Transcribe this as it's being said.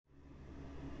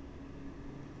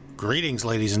Greetings,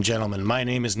 ladies and gentlemen. My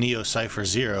name is Neo Cypher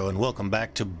Zero, and welcome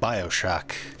back to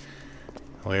Bioshock,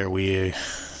 where we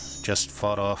just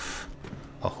fought off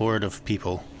a horde of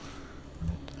people.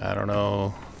 I don't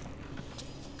know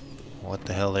what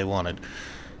the hell they wanted.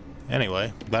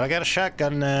 Anyway, but I got a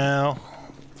shotgun now,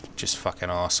 which is fucking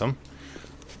awesome.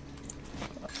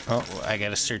 Oh, I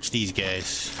gotta search these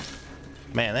guys.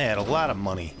 Man, they had a lot of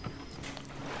money.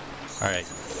 Alright.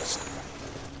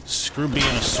 Screw being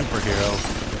a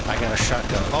superhero. I got a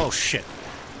shotgun. Oh, shit.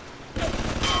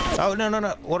 Oh,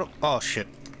 no. What? Oh, shit.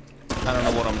 I don't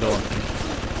know what I'm doing.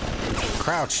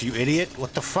 Crouch, you idiot.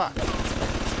 What the fuck?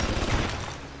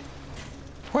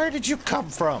 Where did you come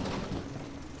from?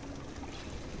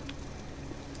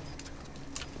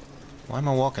 Why am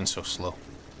I walking so slow?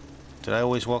 Did I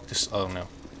always walk this? Oh, no.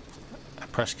 I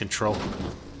pressed control.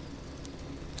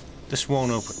 This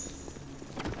won't open.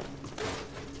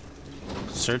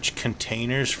 Search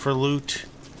containers for loot.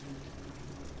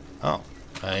 Oh,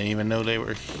 I didn't even know they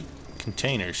were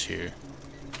containers here.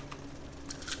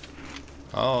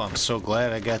 Oh, I'm so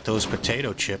glad I got those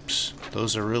potato chips.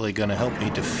 Those are really gonna help me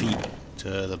defeat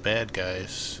the bad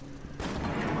guys.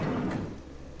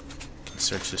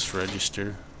 Search this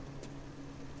register.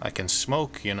 I can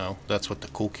smoke, you know, that's what the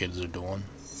cool kids are doing.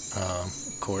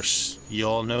 Of course, you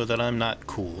all know that I'm not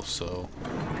cool, so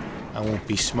I won't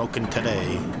be smoking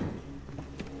today.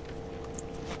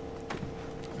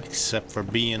 Except for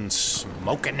being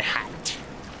smoking hot.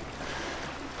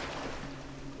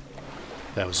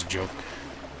 That was a joke.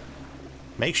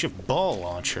 Makeshift ball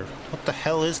launcher? What the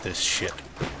hell is this shit?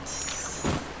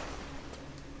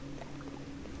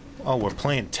 Oh, we're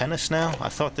playing tennis now? I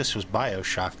thought this was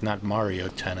Bioshock, not Mario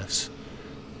Tennis.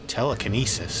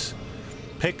 Telekinesis.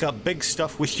 Pick up big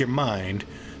stuff with your mind,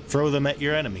 throw them at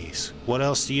your enemies. What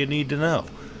else do you need to know?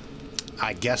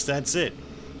 I guess that's it.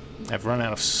 I've run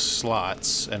out of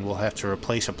slots, and we'll have to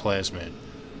replace a plasmid.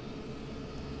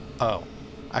 Oh,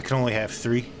 I can only have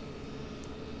 3?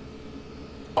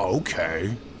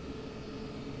 Okay.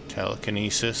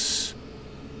 Telekinesis.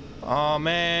 Oh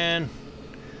man,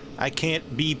 I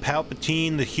can't be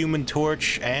Palpatine, the Human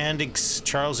Torch, and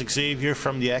Charles Xavier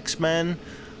from the X-Men.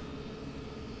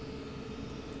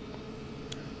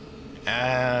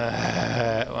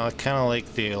 Well, I kind of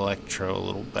like the Electro a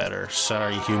little better.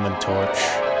 Sorry, Human Torch.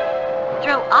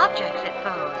 Throw objects at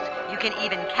foes. You can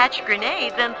even catch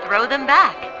grenades and throw them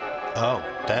back. Oh,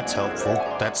 that's helpful.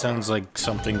 That sounds like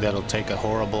something that'll take a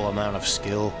horrible amount of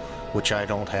skill, which I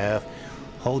don't have.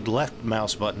 Hold left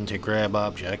mouse button to grab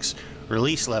objects,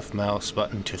 release left mouse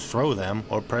button to throw them,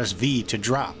 or press V to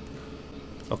drop.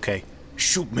 Okay,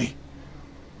 shoot me.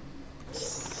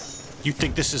 You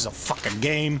think this is a fucking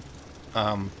game?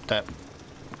 That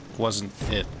wasn't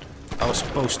it. I was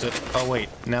supposed to... Oh wait,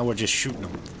 now we're just shooting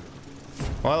them.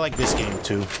 Well, I like this game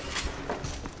too.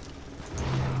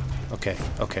 Okay,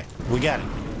 we got it.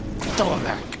 Throw it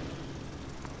back.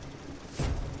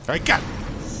 Alright, got it.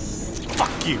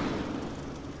 Fuck you.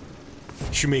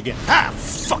 Shoot me again. Ah,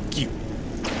 fuck you.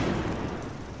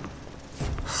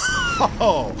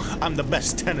 Oh, I'm the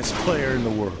best tennis player in the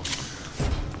world.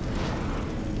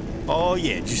 Oh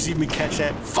yeah, did you see me catch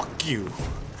that? Fuck you.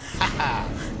 Haha.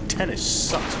 Tennis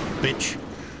sucks, bitch.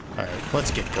 Alright,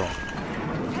 let's get going.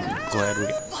 Glad we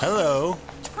got... Hello.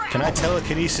 Can I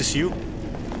telekinesis you?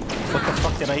 What the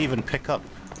fuck did I even pick up?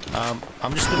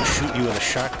 I'm just gonna shoot you with a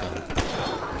shotgun.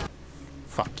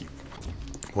 Fuck you.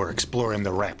 We're exploring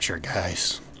the Rapture,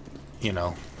 guys. You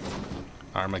know,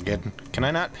 Armageddon. Can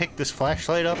I not pick this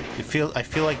flashlight up? I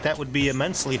feel like that would be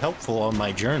immensely helpful on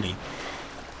my journey.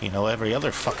 You know, every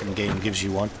other fucking game gives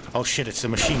you one. Oh shit, it's the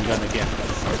machine gun again.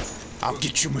 I'll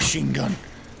get you, machine gun.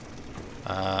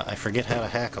 I forget how to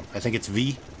hack them. I think it's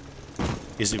V.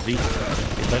 Is it V?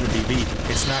 It better be V.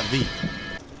 It's not V.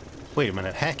 Wait a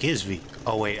minute, hack is V.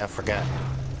 Oh wait, I forgot.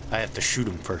 I have to shoot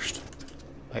him first.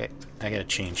 I gotta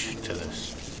change to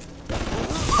this.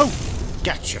 Oh!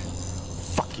 Gotcha!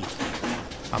 Fuck you.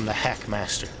 I'm the hack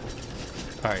master.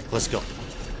 Alright, let's go.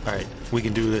 Alright, we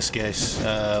can do this, guys.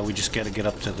 We just gotta get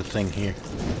up to the thing here.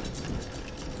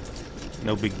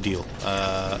 No big deal.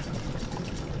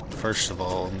 First of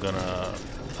all, I'm gonna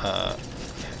have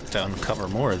to uncover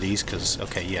more of these, because,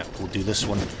 okay, yeah, we'll do this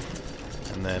one,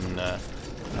 and then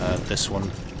this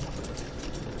one,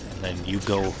 and then you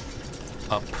go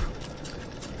up.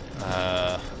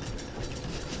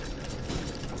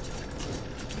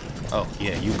 Oh,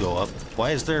 yeah, you go up.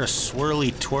 Why is there a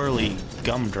swirly twirly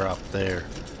gumdrop there?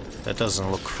 That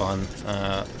doesn't look fun.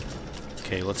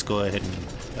 Okay, let's go ahead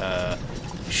and,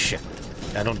 shit.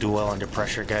 I don't do well under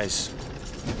pressure, guys.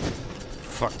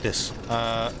 fuck this.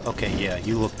 Okay, yeah,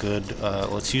 you look good.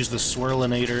 Let's use the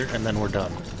swirlinator and then we're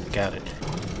done. Got it.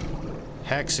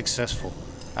 Hack successful.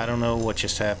 I don't know what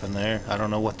just happened there. I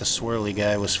don't know what the swirly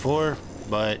guy was for,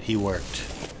 but he worked.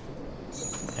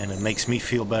 And it makes me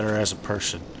feel better as a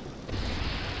person.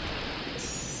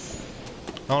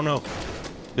 Oh no.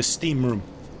 The steam room.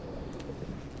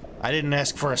 I didn't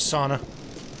ask for a sauna.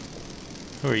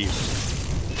 Who are you?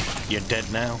 You're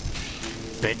dead now?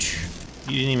 Bitch.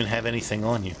 You didn't even have anything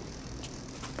on you.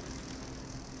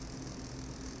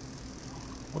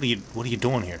 What are you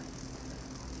doing here?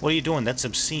 What are you doing? That's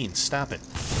obscene. Stop it.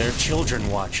 There are children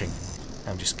watching.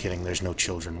 I'm just kidding. There's no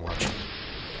children watching.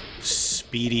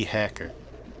 Speedy hacker.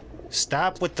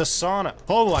 Stop with the sauna.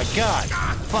 Oh my god.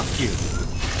 Fuck you.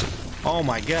 Oh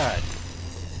my god.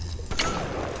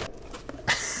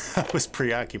 I was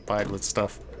preoccupied with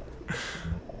stuff.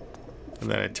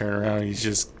 And then I turn around and he's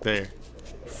just there.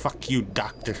 Fuck you,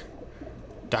 Doctor.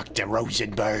 Dr.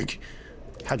 Rosenberg.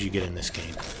 How'd you get in this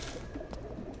game?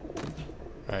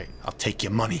 Alright, I'll take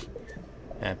your money.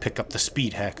 And pick up the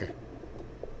speed hacker.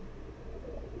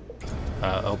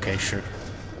 Okay, sure.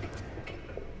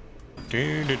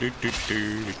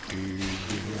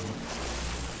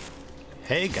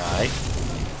 Hey, guy.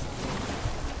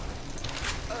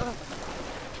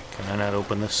 Can I not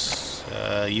open this?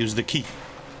 Use the key.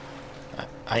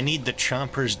 I need the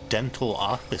Chomper's dental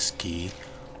office key.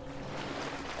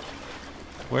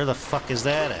 Where the fuck is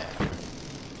that at?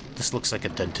 This looks like a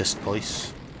dentist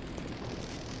place.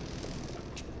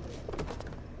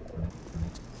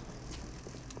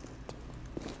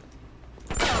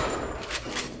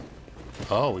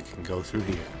 Oh, we can go through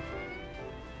here.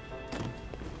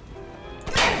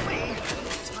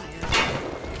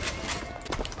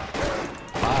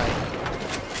 Bye.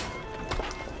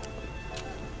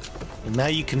 And now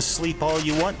you can sleep all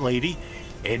you want, lady.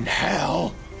 In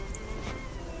hell.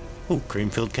 Ooh,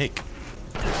 cream-filled cake.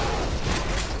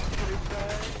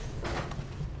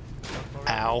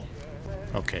 Ow.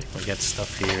 Okay, we got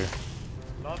stuff here.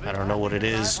 I don't know what it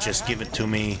is. Just give it to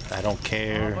me. I don't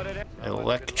care.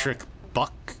 Electric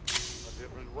buck?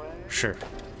 Sure.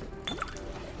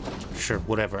 Sure,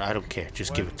 whatever. I don't care.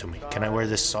 Just give it to me. Can I wear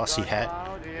this saucy hat?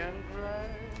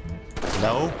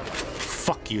 No?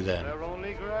 Fuck you then.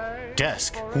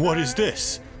 Desk. What is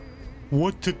this?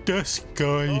 What the desk,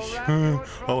 guys?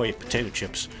 Oh wait, potato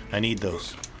chips. I need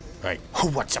those. Alright. Who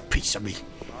wants a piece of me?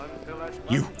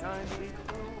 You?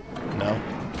 No?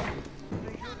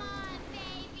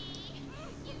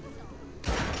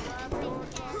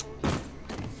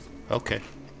 Okay.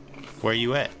 Where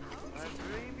you at?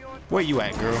 Where you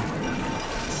at, girl?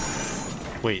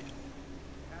 Wait.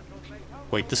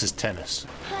 Wait, this is tennis.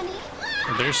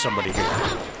 Oh, there's somebody here.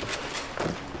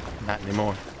 Not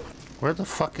anymore. Where the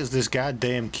fuck is this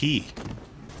goddamn key?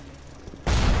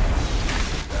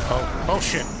 Oh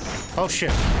shit. Oh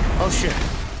shit. Oh shit.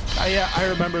 I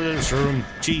remember this room.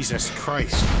 Jesus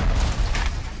Christ.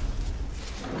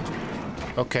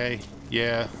 Okay.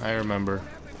 Yeah, I remember.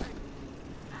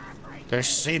 There's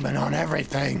semen on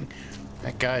everything.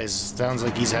 That guy sounds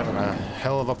like he's having a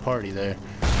hell of a party there.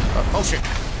 Oh shit.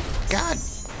 God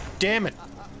damn it.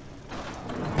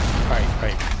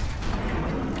 Alright.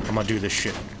 I'm gonna do this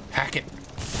shit. Hack it.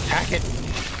 Hack it.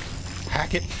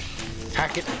 Hack it.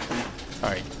 Hack it.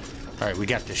 Alright. Alright, we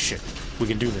got this shit. We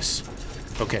can do this.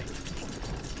 Okay.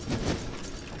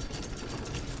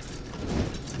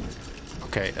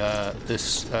 Okay,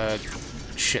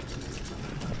 shit.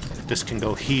 This can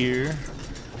go here.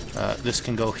 This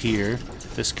can go here.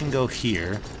 This can go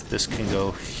here. This can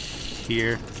go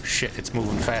here. Shit, it's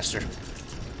moving faster.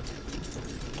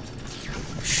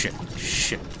 Shit.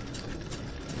 Shit.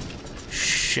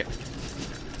 Shit.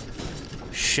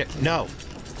 Shit. No.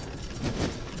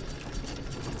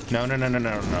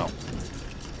 No.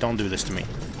 Don't do this to me.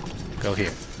 Go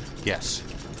here. Yes.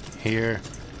 Here.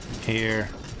 Here.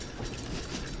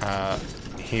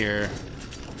 Here.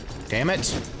 Damn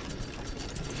it.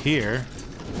 Here.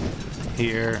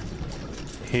 Here.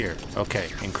 Here. Okay.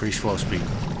 Increase flow speed.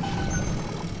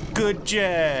 Good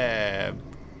job.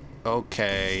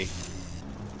 Okay.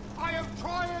 I am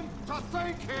trying to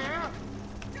think here.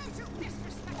 Don't you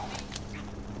disrespect me.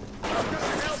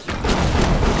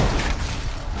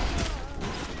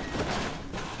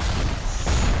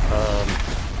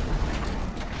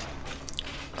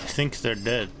 I think they're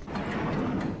dead.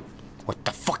 What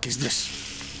the fuck is this?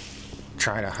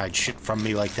 Trying to hide shit from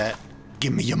me like that?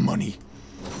 Give me your money.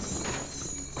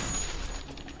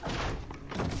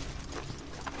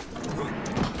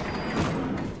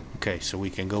 Okay, so we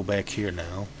can go back here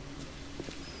now.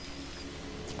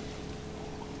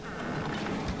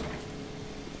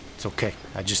 It's okay.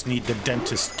 I just need the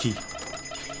dentist key.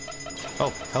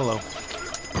 Oh, hello.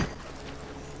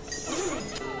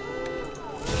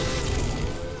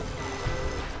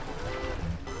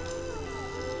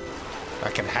 I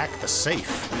can hack the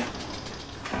safe.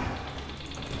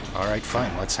 Alright,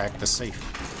 fine. Let's hack the safe.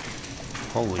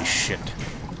 Holy shit.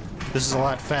 This is a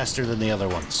lot faster than the other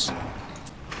ones.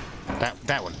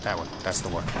 That one. That's the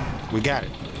one. We got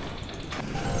it.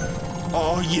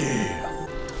 Oh, yeah.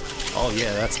 Oh,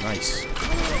 yeah, that's nice.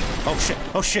 Oh, shit.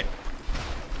 Oh, shit.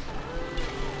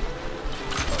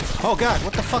 Oh, God.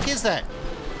 What the fuck is that?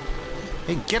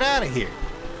 Hey, get out of here.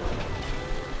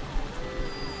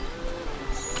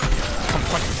 Come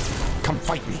fight me. Come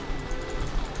fight me.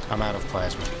 I'm out of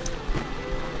plasma.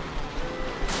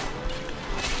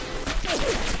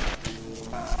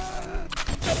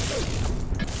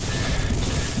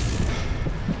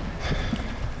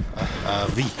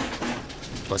 V.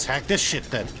 Let's hack this shit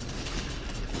then.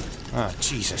 Ah,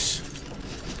 Jesus.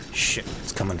 Shit,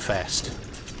 it's coming fast.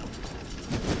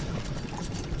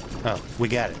 Oh, we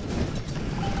got it.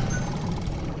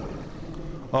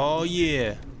 Oh,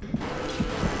 yeah.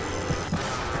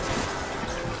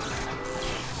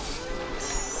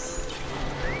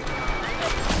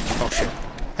 Oh, shit.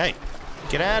 Hey,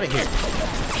 get out of here.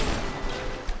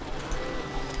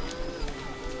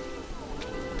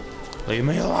 Leave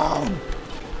me alone.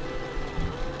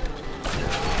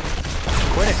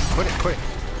 Quit it, quit it, quit it.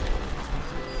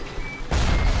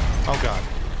 Oh, God.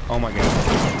 Oh, my God.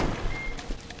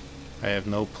 I have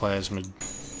no plasmid.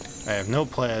 I have no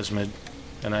plasmid,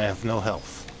 and I have no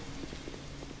health.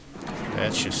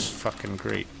 That's just fucking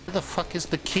great. Where the fuck is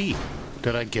the key?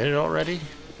 Did I get it already?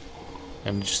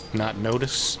 And just not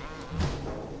notice?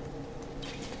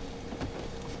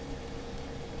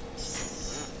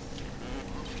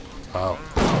 Oh.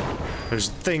 There's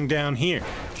a thing down here.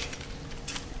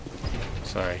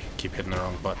 Sorry, keep hitting the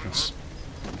wrong buttons.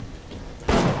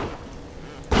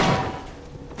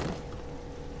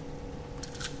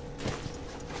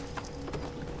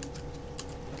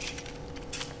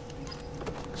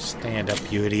 Stand up,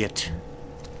 you idiot.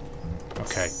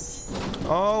 Okay.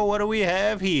 Oh, what do we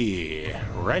have here?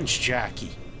 Wrench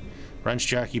jockey. Wrench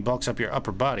jockey bulks up your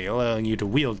upper body, allowing you to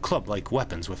wield club-like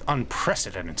weapons with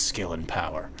unprecedented skill and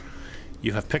power.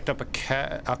 You have picked up a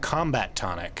combat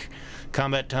tonic.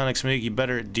 Combat tonics make you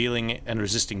better at dealing and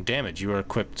resisting damage. You are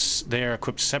equipped. They are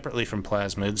equipped separately from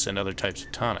plasmids and other types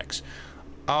of tonics.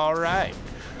 All right.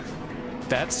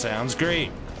 That sounds great.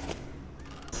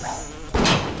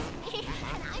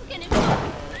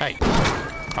 Hey,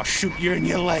 I'll shoot you in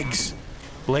your legs,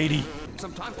 lady.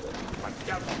 Sometimes.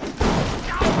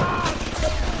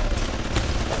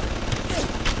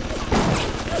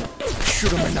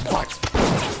 Shoot him in the butt.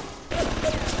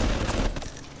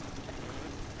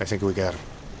 I think we got him.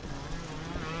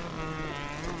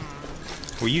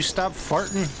 Will you stop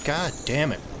farting? God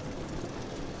damn it.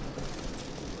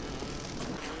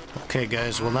 Okay,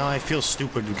 guys, well now I feel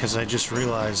stupid because I just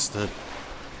realized that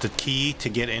the key to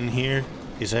get in here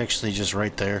is actually just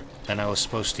right there, and I was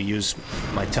supposed to use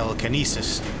my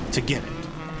telekinesis to get it.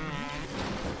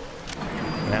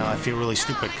 Now I feel really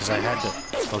stupid because I had to...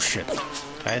 Oh shit.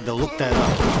 I had to look that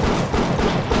up.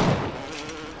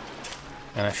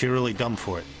 And I feel really dumb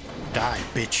for it. Die,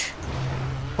 bitch.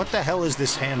 What the hell is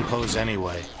this hand pose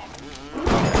anyway?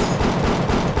 Okay.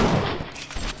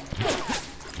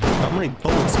 How many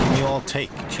bullets can you all take?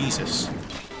 Jesus.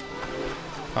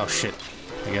 Oh shit.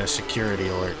 I got a security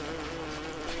alert.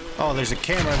 Oh, there's a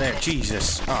camera there.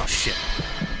 Jesus. Oh shit.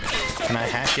 Can I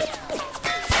hack it?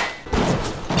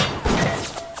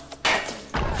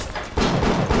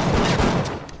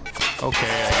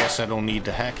 Okay, I guess I don't need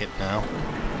to hack it now.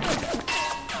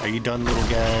 Are you done, little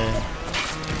guy?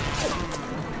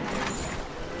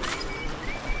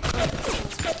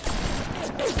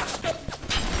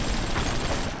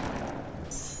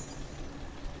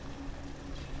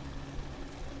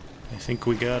 I think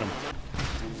we got him.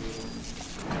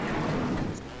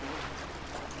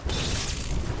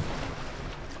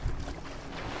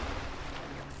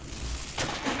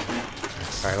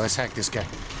 Alright, let's hack this guy.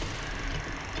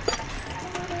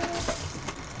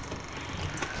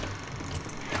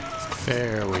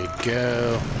 There we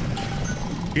go.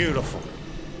 Beautiful.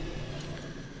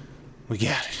 We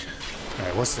got it.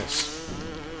 Alright, what's this?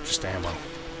 Just ammo.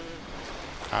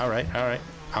 Alright, alright.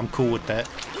 I'm cool with that.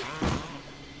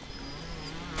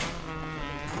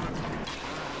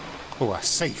 Oh, a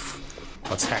safe.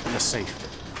 Let's hack the safe.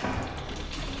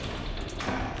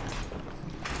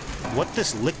 What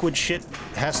this liquid shit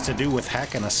has to do with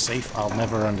hacking a safe, I'll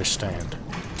never understand.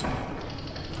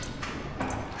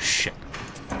 Shit.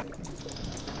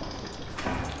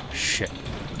 Shit.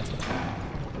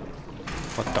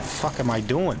 What the fuck am I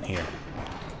doing here?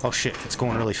 Oh shit, it's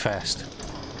going really fast.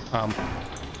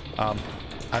 I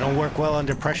don't work well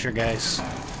under pressure, guys.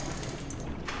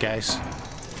 Guys.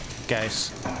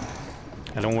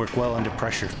 I don't work well under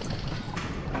pressure.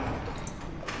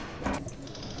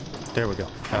 There we go.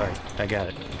 Alright, I got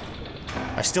it.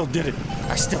 I still did it.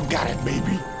 I still got it,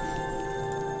 baby.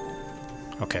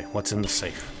 Okay, what's in the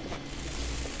safe?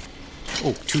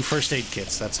 Oh, 2 first aid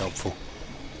kits. That's helpful.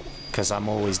 Because I'm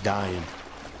always dying.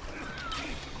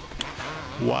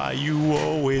 Why you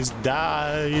always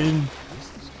dying?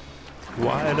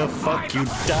 Why the fuck you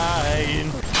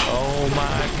dying? Oh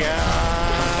my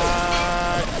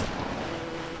god!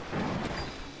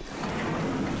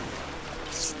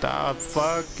 Stop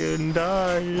fucking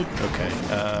dying. Okay,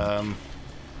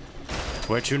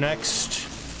 where to next?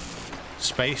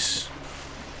 Space?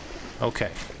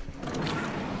 Okay.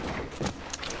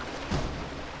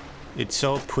 It's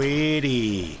so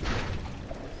pretty.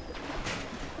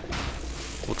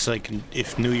 Looks like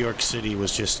if New York City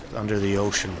was just under the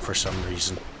ocean for some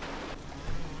reason.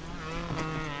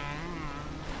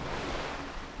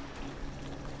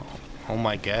 Oh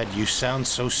my god, you sound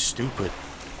so stupid.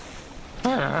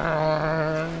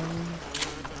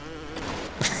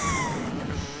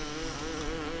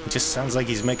 It just sounds like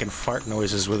he's making fart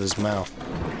noises with his mouth.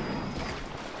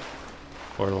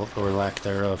 Or lack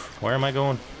thereof. Where am I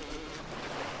going?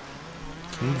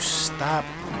 Can you stop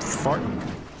farting?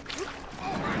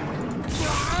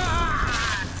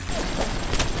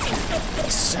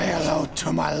 Say hello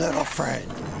to my little friend.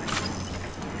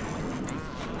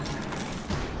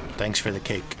 Thanks for the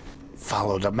cake.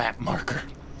 Follow the map marker.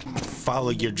 Follow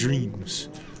your dreams.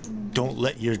 Don't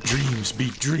let your dreams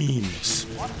be dreams.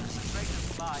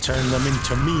 Turn them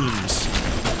into memes.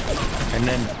 And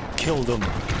then kill them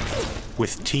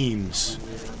with teams.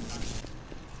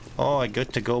 Oh, I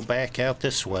get to go back out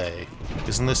this way.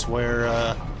 Isn't this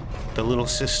where the little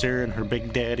sister and her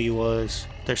big daddy was?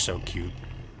 They're so cute.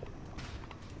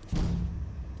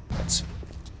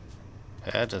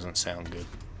 That doesn't sound good.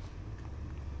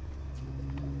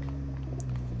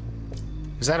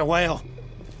 Is that a whale?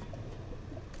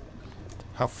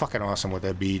 How fucking awesome would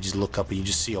that be? You just look up and you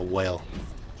just see a whale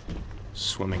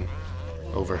swimming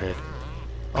overhead.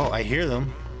 Oh, I hear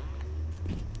them.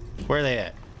 Where are they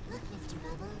at?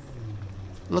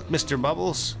 Look, Mr.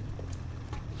 Bubbles.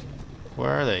 Where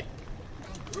are they?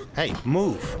 Hey,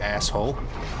 move, asshole.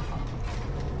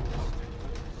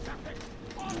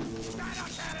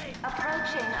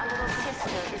 Approaching a little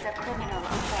sister is a criminal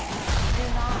offense.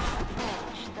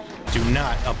 Do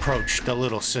not approach the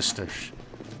little sisters.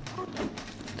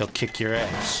 They'll kick your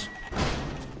ass.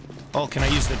 Oh, can I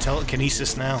use the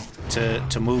telekinesis now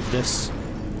to move this?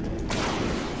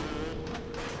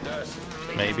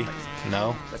 Maybe.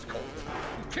 No.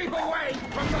 Keep away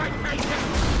from my patient!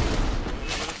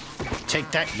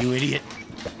 Take that, you idiot.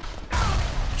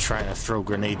 Trying to throw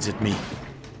grenades at me.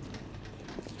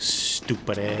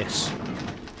 Stupid ass.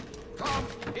 Come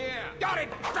here! Got it!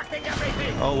 Wrecking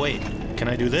everything! Oh, wait. Can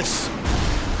I do this?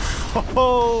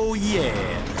 Oh, yeah.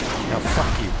 Now,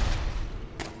 fuck you.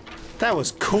 That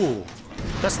was cool.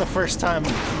 That's the first time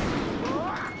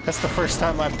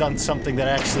I've done something that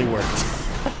actually worked.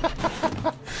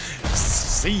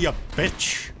 See ya,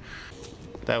 bitch.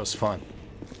 That was fun.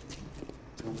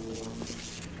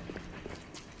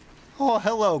 Oh,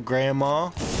 hello, Grandma.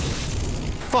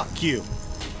 Fuck you.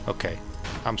 Okay.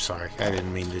 I'm sorry. I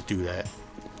didn't mean to do that.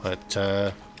 But,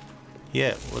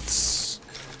 yeah, let's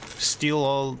steal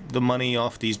all the money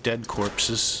off these dead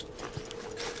corpses.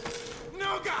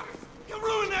 No, God! You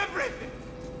ruined everything!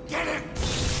 Get him!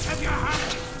 Have your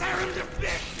hand! Tear him to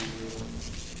bits!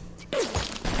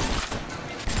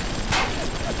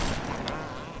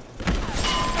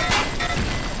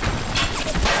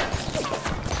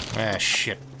 Ah,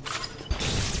 shit.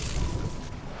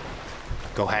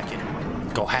 Go hack it.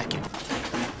 Go hack it.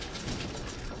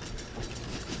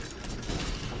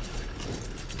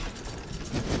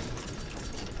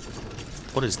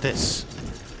 What is this?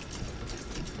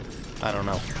 I don't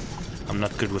know. I'm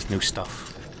not good with new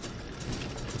stuff.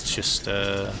 Let's just,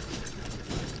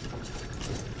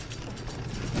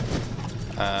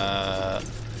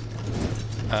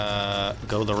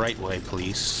 go the right way,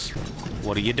 please.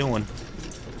 What are you doing?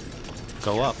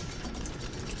 Go up.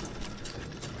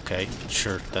 Okay,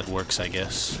 sure, that works, I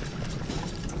guess.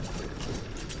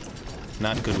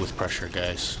 Not good with pressure,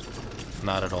 guys.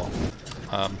 Not at all.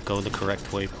 Go the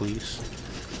correct way, please.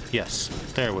 Yes,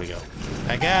 there we go.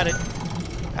 I got it.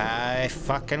 I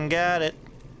fucking got it.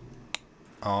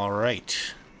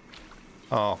 Alright.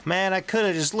 Oh, man, I could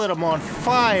have just lit him on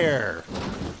fire.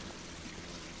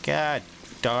 God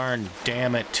darn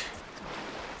damn it.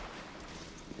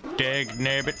 Dag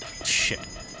nabbit. Shit.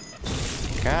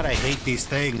 God, I hate these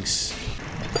things.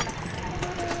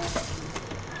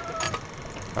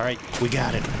 Alright, we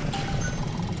got it.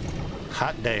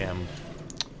 Hot damn.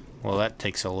 Well, that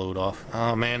takes a load off.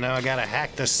 Oh man, now I gotta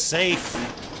hack the safe.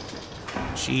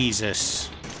 Jesus.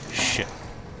 Shit.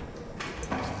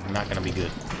 Not gonna be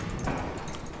good.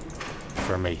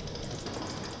 For me.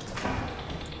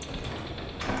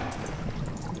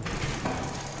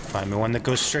 Find me one that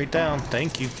goes straight down.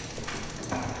 Thank you.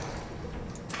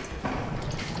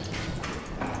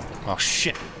 Oh,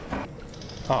 shit.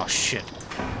 Oh, shit.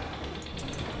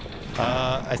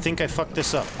 I think I fucked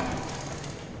this up.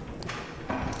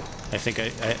 I think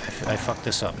I fucked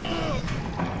this up.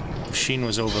 Machine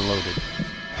was overloaded.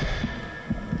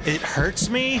 It hurts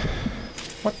me?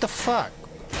 What the fuck?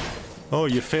 Oh,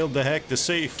 you failed to hack the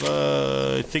safe.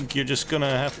 I think you're just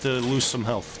gonna have to lose some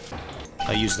health.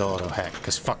 I used the auto hack,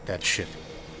 because fuck that shit.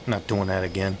 I'm not doing that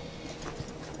again.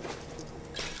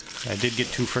 I did get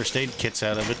 2 first aid kits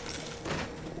out of it.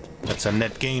 That's a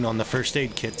net gain on the first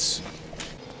aid kits.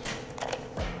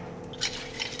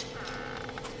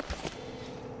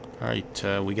 Alright,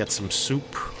 we got some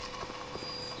soup.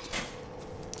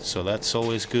 So that's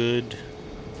always good.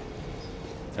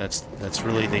 That's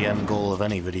really the end goal of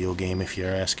any video game, if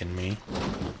you're asking me.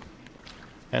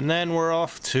 And then we're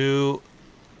off to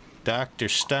Dr.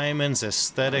 Steinman's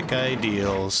Aesthetic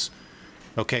Ideals.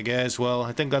 Okay, guys, well,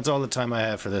 I think that's all the time I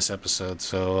have for this episode,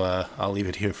 so I'll leave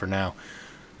it here for now.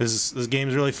 This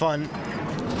game's really fun.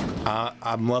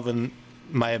 I'm loving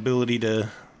my ability to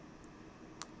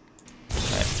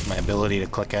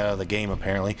click out of the game,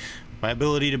 apparently. My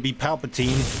ability to be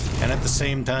Palpatine, and at the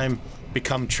same time,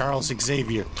 become Charles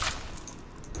Xavier.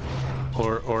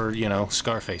 Or you know,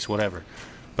 Scarface, whatever.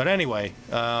 But anyway,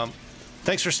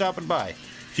 thanks for stopping by.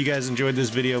 If you guys enjoyed this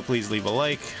video, please leave a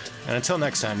like. And until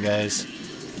next time, guys,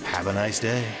 have a nice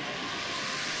day.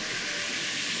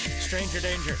 Stranger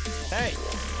danger. Hey!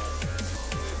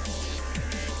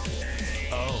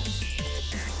 Oh.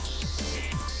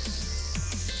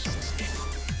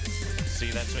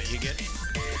 See, that's what you get?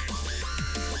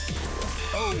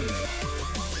 Oh!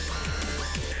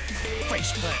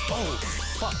 Face plant. Oh,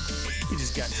 fuck. He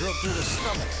just got drilled through the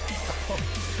stomach.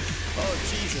 Oh,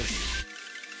 Jesus.